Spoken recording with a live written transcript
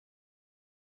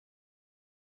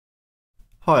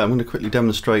Hi, I'm going to quickly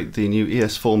demonstrate the new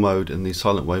ES-4 mode in the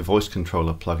Silent Wave voice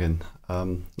controller plugin.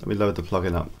 Let me load the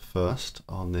plugin up first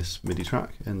on this MIDI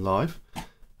track in live.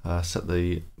 Set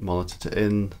the monitor to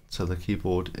in so the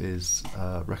keyboard is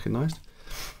recognised.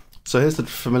 So here's the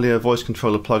familiar voice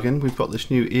controller plugin. We've got this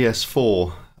new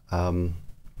ES-4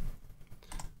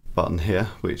 button here,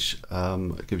 which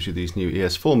gives you these new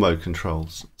ES-4 mode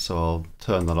controls. So I'll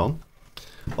turn that on.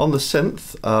 On the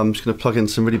synth, I'm just going to plug in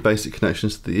some really basic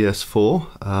connections to the ES-4.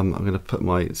 I'm going to put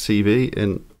my CV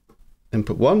in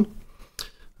input 1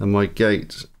 and my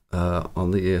gate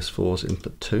on the ES-4's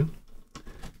input 2,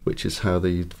 which is how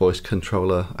the voice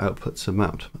controller outputs are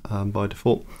mapped by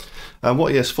default. And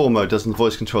what ES-4 mode does in the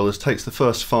voice controller is takes the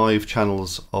first 5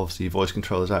 channels of the voice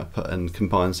controller's output and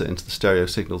combines it into the stereo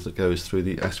signals that goes through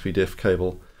the SPDIF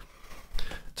cable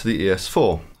to the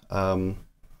ES-4.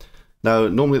 Now,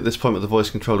 normally at this point with the voice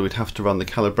controller we'd have to run the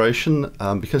calibration.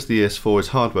 Because the ES-4 is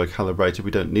hardware calibrated, we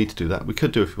don't need to do that. We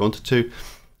could do if we wanted to,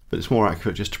 but it's more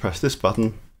accurate just to press this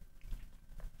button,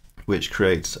 which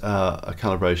creates a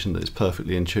calibration that is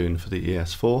perfectly in tune for the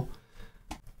ES-4.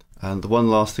 And the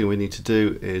one last thing we need to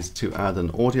do is to add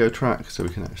an audio track so we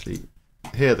can actually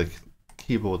hear the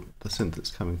keyboard, the synth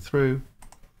that's coming through.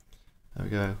 There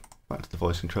we go, back to the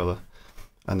voice controller.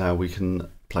 And now we can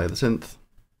play the synth.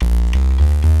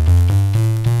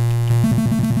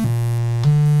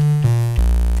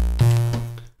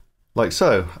 Like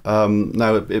so.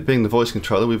 Now, it being the voice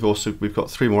controller, we've got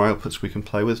 3 more outputs we can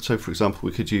play with. So, for example,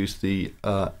 we could use the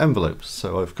envelopes.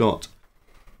 So I've got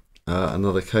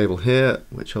another cable here,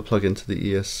 which I'll plug into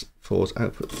the ES-4's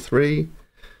output 3,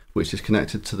 which is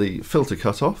connected to the filter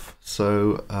cutoff.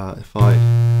 So if I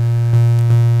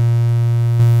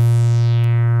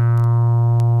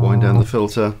wind down the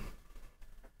filter,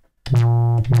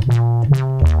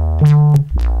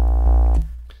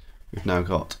 we've now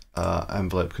got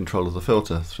envelope control of the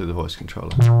filter through the voice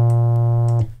controller.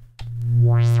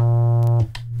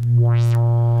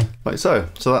 Like so.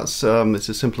 So that's it's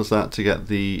as simple as that to get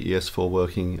the ES-4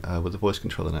 working with the voice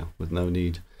controller now, with no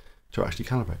need to actually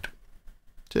calibrate.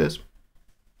 Cheers.